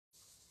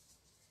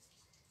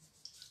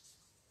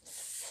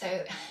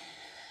So,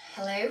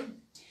 hello.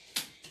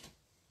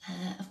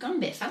 I've gone a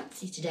bit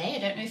fancy today. I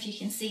don't know if you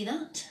can see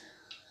that.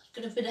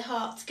 I've got a bit of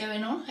hearts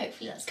going on.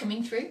 Hopefully that's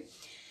coming through.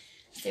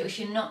 So if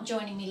you're not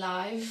joining me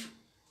live,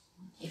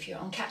 if you're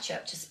on catch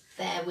up, just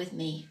bear with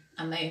me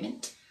a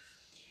moment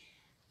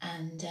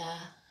and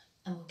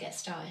we'll get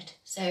started.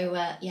 So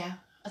yeah,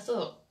 I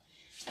thought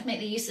I'd make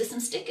the use of some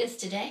stickers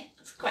today.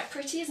 It's quite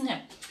pretty, isn't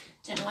it?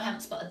 Don't know why I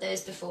haven't spotted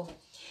those before.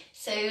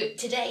 So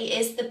today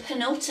is the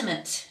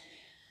penultimate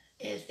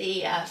of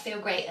the Feel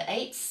Great at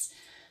 8s.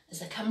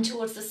 As I come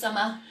towards the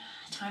summer,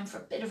 time for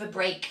a bit of a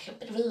break, a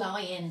bit of a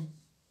lie-in.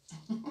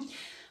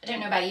 I don't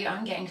know about you,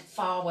 I'm getting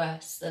far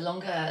worse. The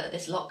longer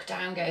this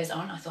lockdown goes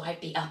on, I thought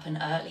I'd be up and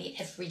early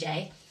every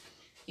day.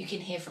 You can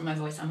hear from my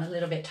voice, I'm a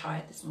little bit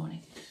tired this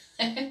morning.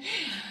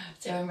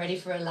 So I'm ready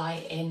for a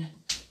lie-in.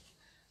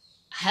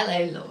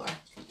 Hello, Laura.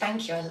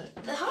 Thank you.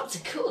 The hearts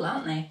are cool,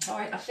 aren't they? All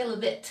right, I feel a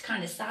bit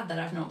kind of sad that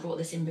I've not brought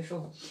this in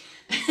before.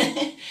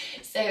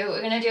 So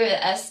we're going to do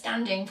a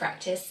standing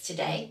practice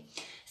today.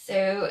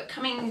 So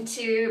coming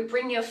to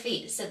bring your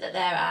feet so that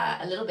they're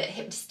a little bit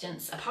hip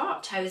distance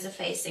apart, toes are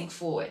facing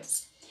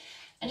forwards.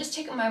 And just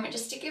take a moment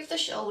just to give the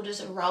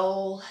shoulders a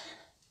roll.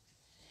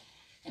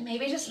 And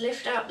maybe just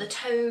lift up the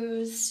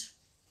toes.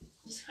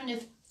 Just kind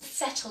of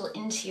settle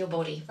into your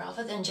body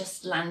rather than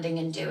just landing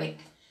and doing.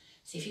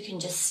 See if you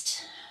can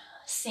just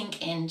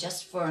sink in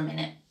just for a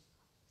minute.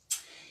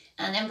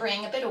 And then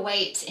bring a bit of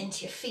weight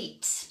into your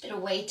feet, a bit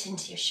of weight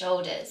into your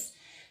shoulders.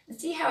 And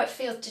see how it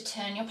feels to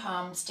turn your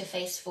palms to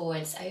face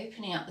forwards,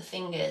 opening up the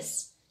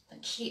fingers,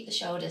 but keep the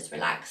shoulders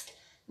relaxed.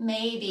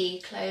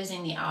 Maybe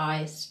closing the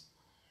eyes.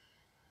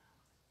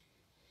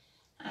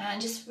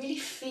 And just really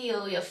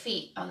feel your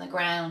feet on the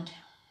ground.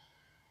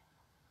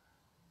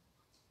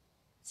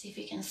 See if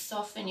you can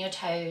soften your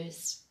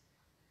toes.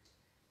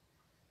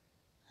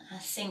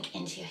 Sink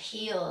into your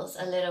heels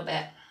a little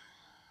bit.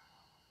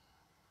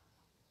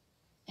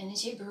 And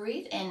as you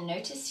breathe in,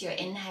 notice your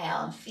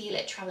inhale and feel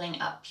it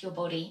traveling up your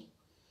body.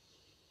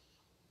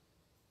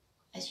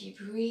 As you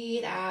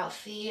breathe out,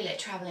 feel it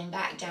traveling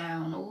back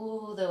down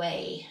all the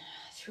way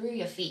through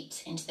your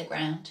feet into the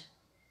ground.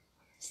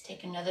 Just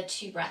take another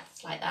 2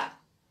 breaths like that.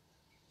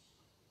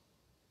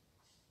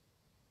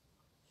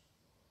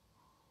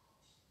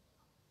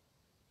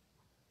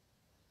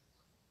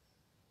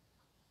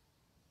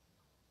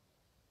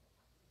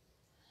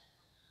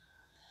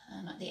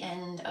 And at the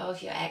end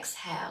of your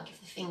exhale, give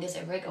the fingers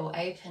a wriggle,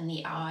 open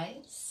the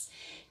eyes.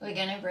 We're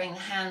going to bring the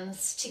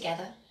hands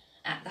together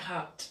at the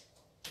heart.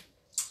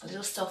 A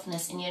little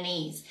softness in your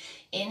knees.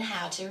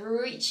 Inhale to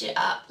reach it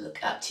up,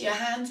 look up to your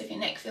hands if your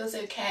neck feels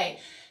okay.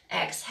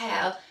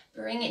 Exhale,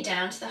 bring it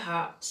down to the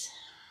heart.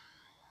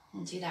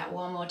 And do that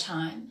one more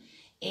time.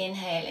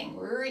 Inhaling,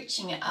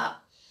 reaching it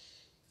up.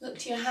 Look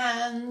to your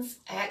hands.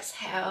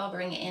 Exhale,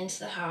 bring it into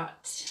the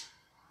heart.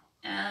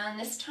 And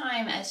this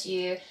time as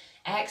you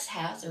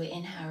exhale, so we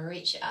inhale,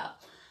 reach it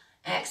up.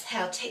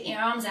 Exhale, take your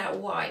arms out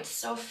wide,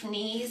 soft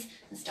knees,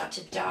 and start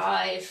to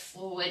dive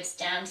forwards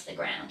down to the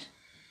ground.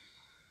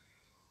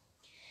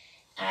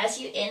 As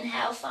you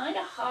inhale, find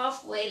a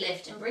halfway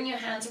lift and bring your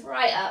hands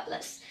right up.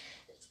 Let's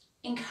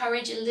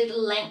encourage a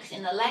little length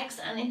in the legs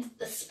and into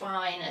the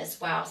spine as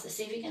well. So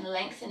see if you can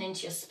lengthen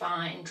into your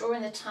spine,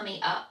 drawing the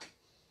tummy up.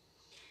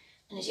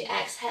 And as you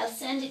exhale,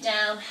 send it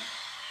down,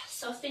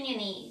 soften your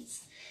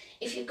knees.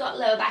 If you've got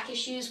lower back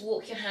issues,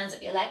 walk your hands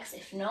up your legs.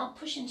 If not,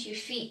 push into your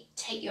feet.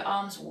 Take your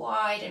arms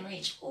wide and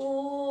reach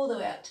all the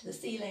way up to the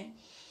ceiling.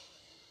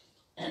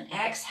 And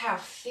exhale,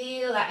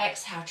 feel that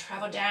exhale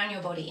travel down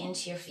your body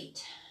into your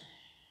feet.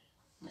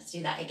 Let's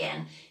do that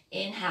again.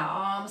 Inhale,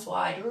 arms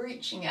wide,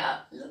 reaching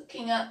up,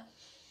 looking up.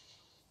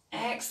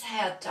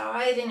 Exhale,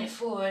 diving it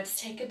forwards.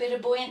 Take a bit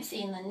of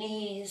buoyancy in the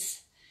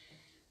knees.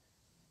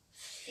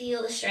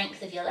 Feel the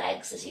strength of your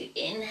legs as you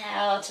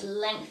inhale to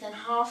lengthen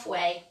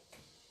halfway.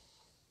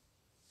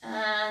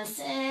 And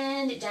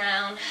send it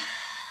down.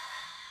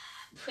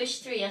 Push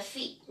through your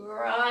feet,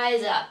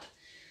 rise up.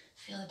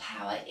 Feel the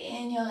power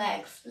in your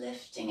legs,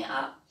 lifting it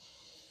up.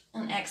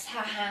 And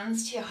exhale,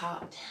 hands to your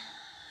heart.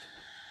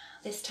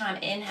 This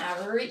time,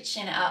 inhale,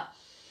 reaching it up.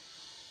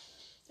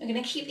 We're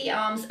going to keep the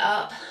arms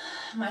up.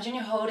 Imagine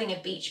you're holding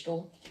a beach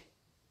ball.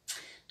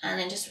 And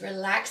then just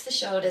relax the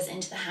shoulders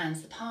into the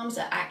hands. The palms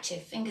are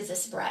active, fingers are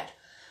spread.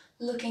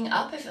 Looking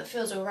up if it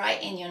feels all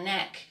right in your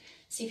neck.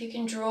 See if you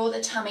can draw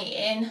the tummy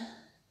in.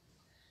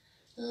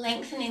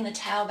 Lengthening the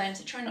tailbone,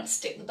 so try not to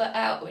stick the butt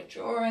out. We're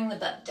drawing the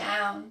butt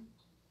down.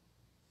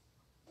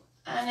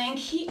 And then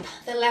keep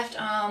the left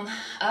arm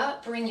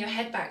up, bring your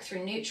head back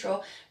through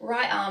neutral.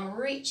 Right arm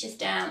reaches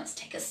down. Let's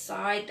take a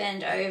side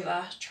bend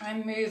over. Try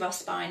and move our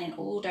spine in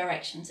all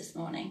directions this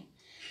morning.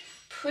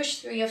 Push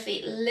through your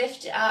feet,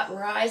 lift it up,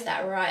 rise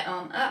that right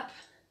arm up.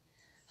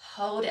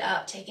 Hold it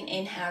up, take an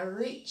inhale,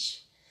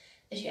 reach.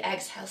 As you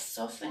exhale,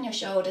 soften your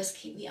shoulders,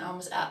 keep the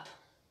arms up.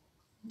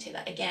 Do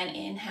that again,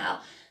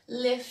 inhale.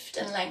 Lift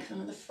and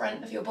lengthen the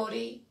front of your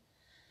body.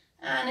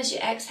 And as you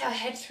exhale,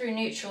 head through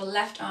neutral,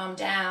 left arm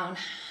down.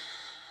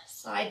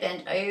 Side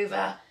bend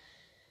over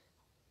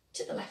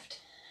to the left.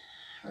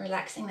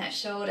 relaxing that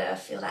shoulder,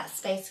 feel that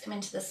space come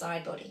into the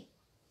side body.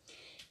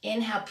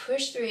 Inhale,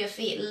 push through your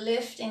feet,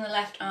 lifting the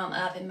left arm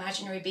up,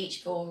 imaginary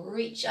beach ball,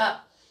 reach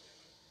up.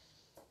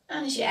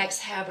 And as you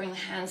exhale, bring the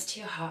hands to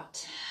your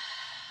heart.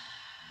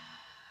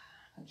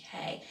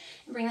 Okay,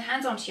 and bring the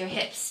hands onto your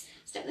hips.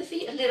 Step the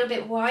feet a little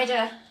bit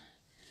wider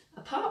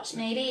apart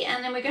maybe,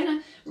 and then we're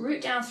going to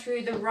root down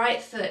through the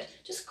right foot.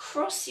 Just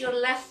cross your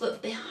left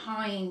foot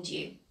behind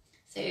you.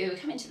 So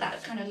come into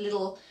that kind of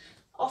little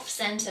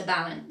off-center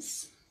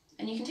balance.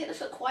 And you can take the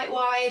foot quite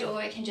wide,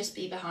 or it can just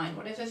be behind,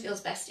 whatever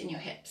feels best in your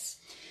hips.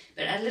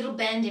 But a little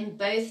bend in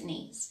both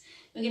knees.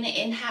 We're going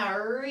to inhale,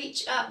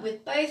 reach up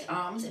with both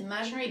arms,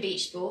 imaginary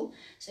beach ball.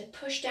 So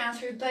push down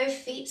through both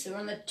feet, so we're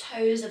on the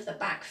toes of the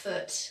back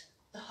foot,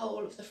 the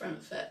whole of the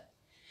front foot.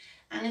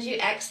 And as you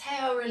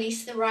exhale,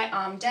 release the right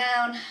arm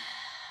down.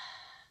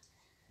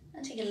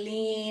 And take a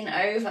lean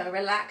over,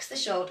 relax the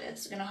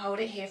shoulders. We're going to hold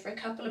it here for a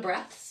couple of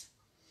breaths.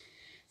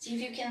 See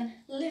if you can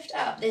lift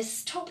up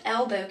this top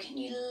elbow. Can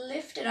you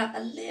lift it up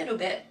a little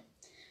bit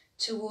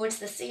towards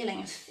the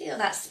ceiling and feel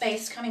that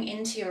space coming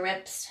into your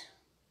ribs?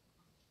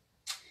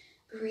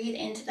 Breathe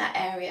into that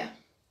area.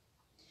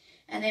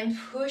 And then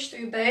push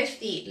through both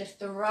feet. Lift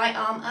the right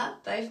arm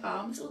up, both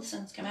arms, all the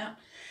suns come out.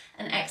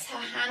 And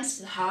exhale, hands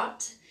to the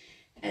heart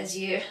as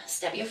you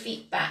step your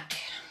feet back.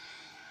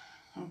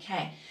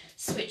 Okay,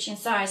 switching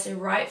sides, so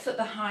right foot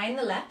behind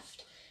the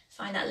left.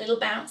 Find that little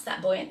bounce,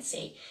 that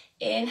buoyancy.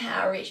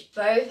 Inhale, reach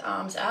both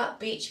arms up,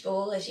 beach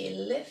ball as you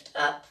lift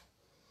up.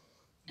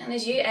 And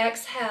as you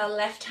exhale,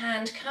 left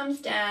hand comes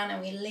down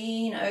and we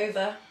lean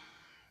over.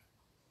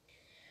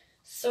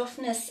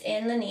 Softness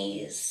in the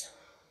knees.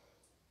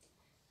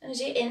 And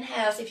as you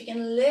inhale, see if you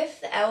can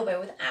lift the elbow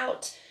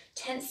without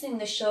tensing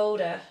the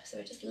shoulder. So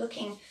we're just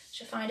looking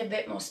to find a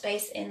bit more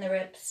space in the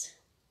ribs.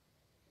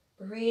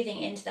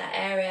 Breathing into that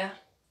area.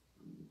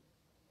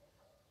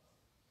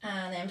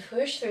 And then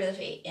push through the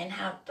feet.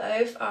 Inhale,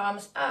 both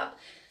arms up.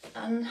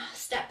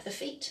 Unstep the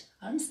feet.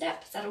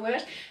 Unstep, is that a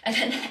word? And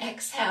then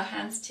exhale,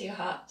 hands to your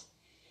heart.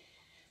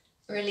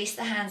 Release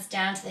the hands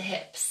down to the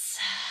hips.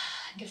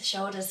 Give the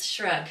shoulders a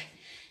shrug.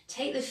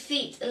 Take the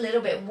feet a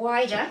little bit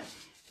wider.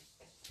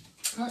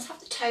 And let's have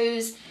the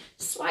toes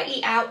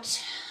slightly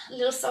out. A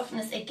little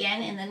softness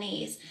again in the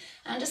knees.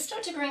 And just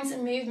start to bring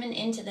some movement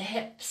into the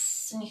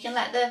hips. And you can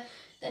let the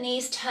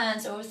knees turn,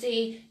 so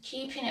obviously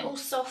keeping it all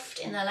soft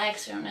in the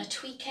legs. We don't want to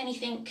tweak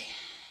anything.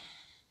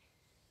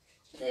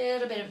 A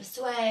little bit of a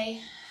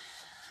sway.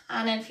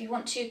 And then if you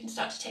want to, you can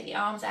start to take the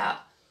arms out.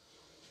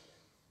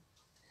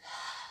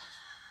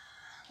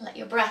 Let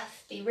your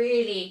breath be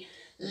really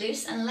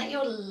loose, and let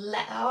your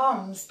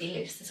arms be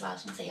loose as well. I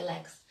shouldn't say your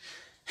legs.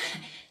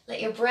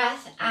 Let your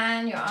breath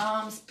and your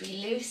arms be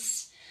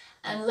loose,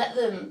 and let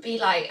them be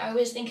like, I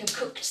always think of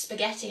cooked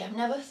spaghetti. I've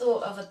never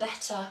thought of a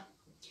better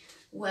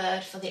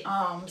word for the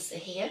arms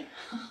here.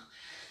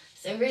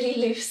 So really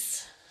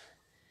loose.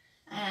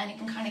 And you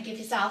can kind of give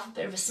yourself a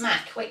bit of a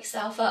smack, wake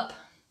yourself up.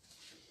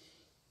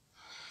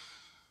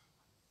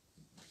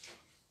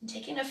 And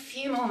taking a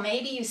few more,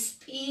 maybe you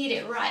speed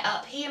it right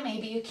up here,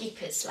 maybe you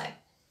keep it slow.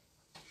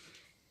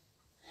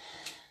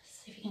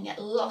 See if you can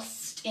get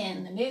lost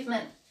in the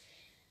movement,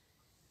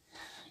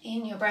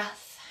 in your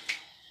breath.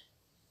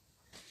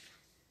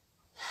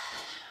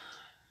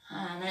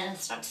 And then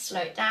start to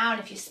slow it down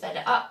if you sped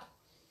it up.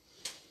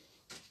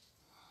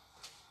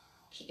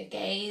 Keep your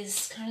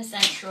gaze kind of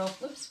central.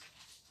 Whoops,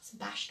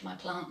 bashed my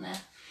plant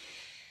there.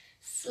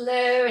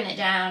 Slowing it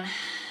down.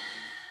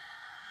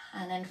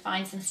 And then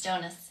find some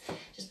stillness.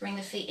 Just bring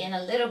the feet in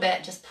a little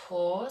bit. Just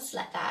pause.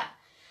 Let that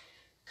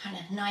kind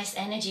of nice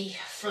energy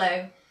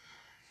flow.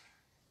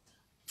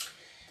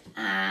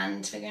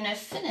 And we're going to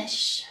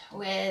finish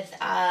with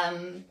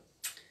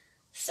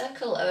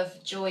circle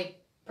of joy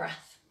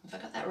breath. If I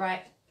got that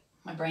right,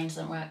 my brain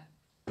doesn't work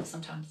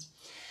sometimes.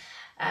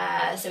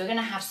 So we're going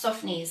to have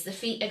soft knees. The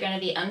feet are going to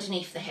be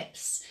underneath the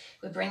hips.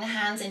 We bring the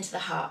hands into the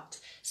heart.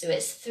 So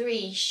it's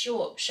 3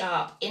 short,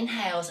 sharp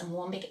inhales and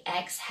 1 big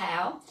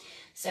exhale.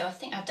 So I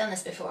think I've done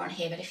this before on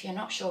here, but if you're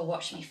not sure,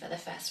 watch me for the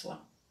first one.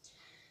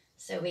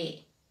 So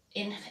we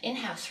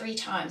inhale 3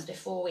 times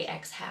before we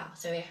exhale.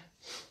 So we,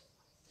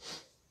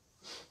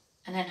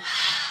 and then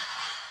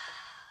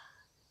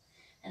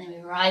we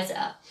rise it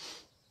up.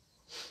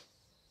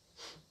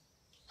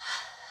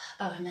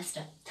 Oh, I messed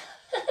up.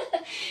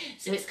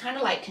 So it's kind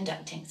of like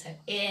conducting. So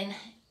in,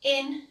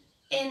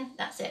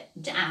 that's it,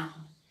 down.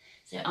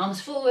 So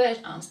arms forward,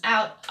 arms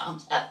out,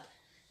 arms up,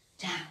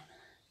 down.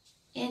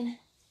 In,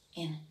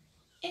 in,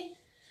 in,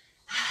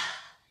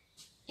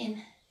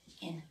 in,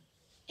 in,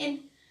 in,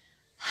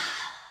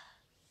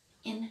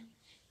 in,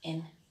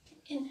 in,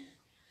 in.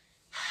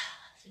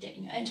 So do it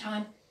in your own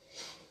time.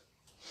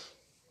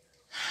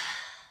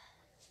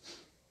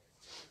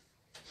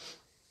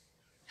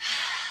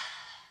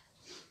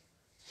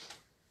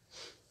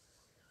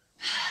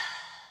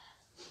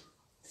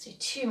 So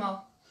 2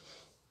 more.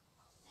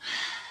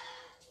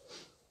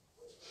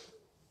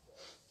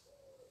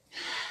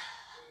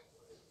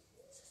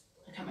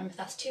 I can't remember if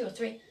that's 2 or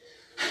 3.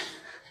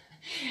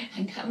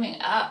 And coming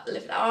up,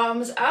 lift the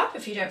arms up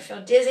if you don't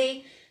feel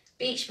dizzy.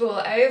 Beach ball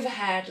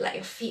overhead, let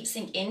your feet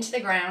sink into the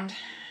ground.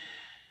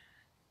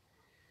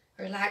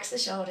 Relax the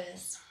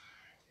shoulders.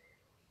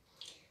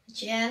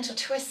 Gentle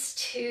twist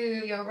to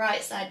your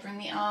right side, bring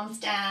the arms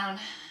down.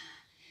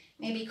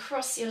 Maybe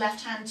cross your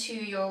left hand to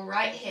your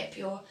right hip,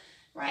 your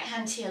right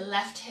hand to your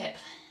left hip.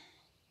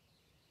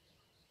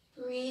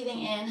 Breathing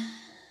in.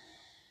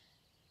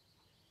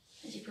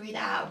 As you breathe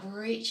out,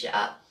 reach it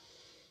up.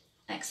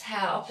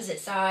 Exhale, opposite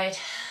side.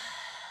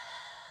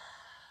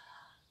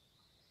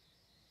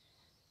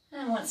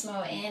 And once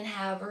more,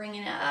 inhale,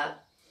 bringing it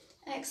up.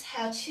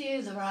 Exhale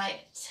to the right.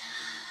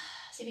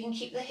 See if you can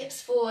keep the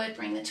hips forward,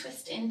 bring the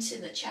twist into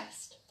the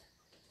chest.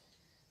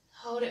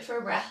 Hold it for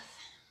a breath.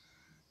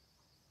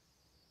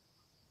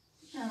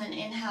 And then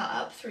inhale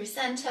up through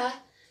center.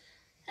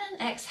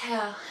 And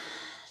exhale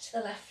to the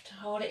left.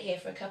 Hold it here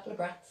for a couple of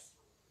breaths.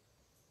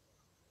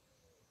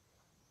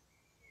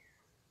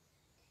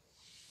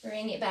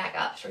 Bring it back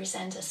up through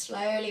center.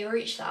 Slowly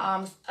reach the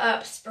arms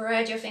up.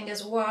 Spread your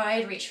fingers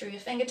wide. Reach through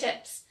your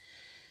fingertips.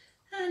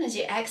 And as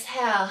you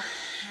exhale,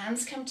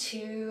 hands come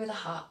to the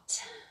heart.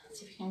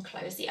 See if you can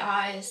close the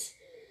eyes.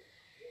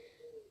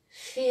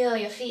 Feel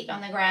your feet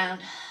on the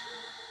ground.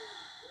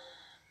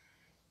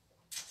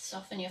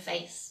 Soften your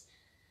face.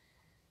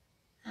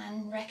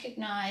 And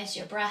recognize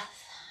your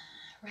breath.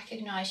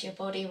 Recognize your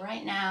body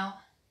right now.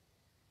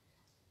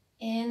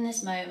 In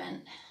this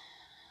moment.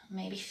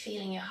 Maybe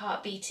feeling your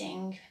heart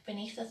beating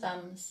beneath the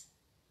thumbs.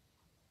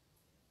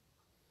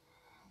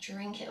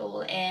 Drink it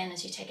all in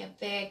as you take a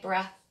big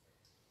breath.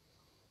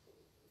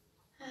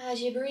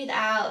 As you breathe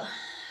out,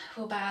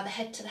 we'll bow the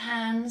head to the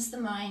hands, the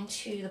mind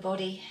to the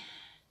body.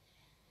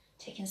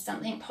 Taking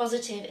something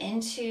positive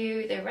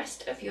into the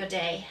rest of your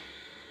day.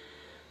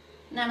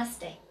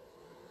 Namaste.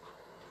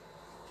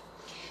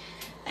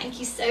 Thank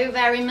you so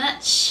very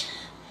much.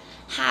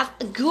 Have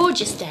a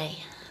gorgeous day.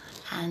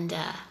 And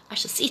I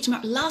shall see you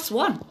tomorrow. Last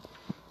one.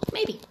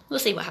 Maybe. We'll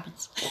see what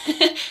happens.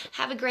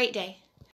 Have a great day.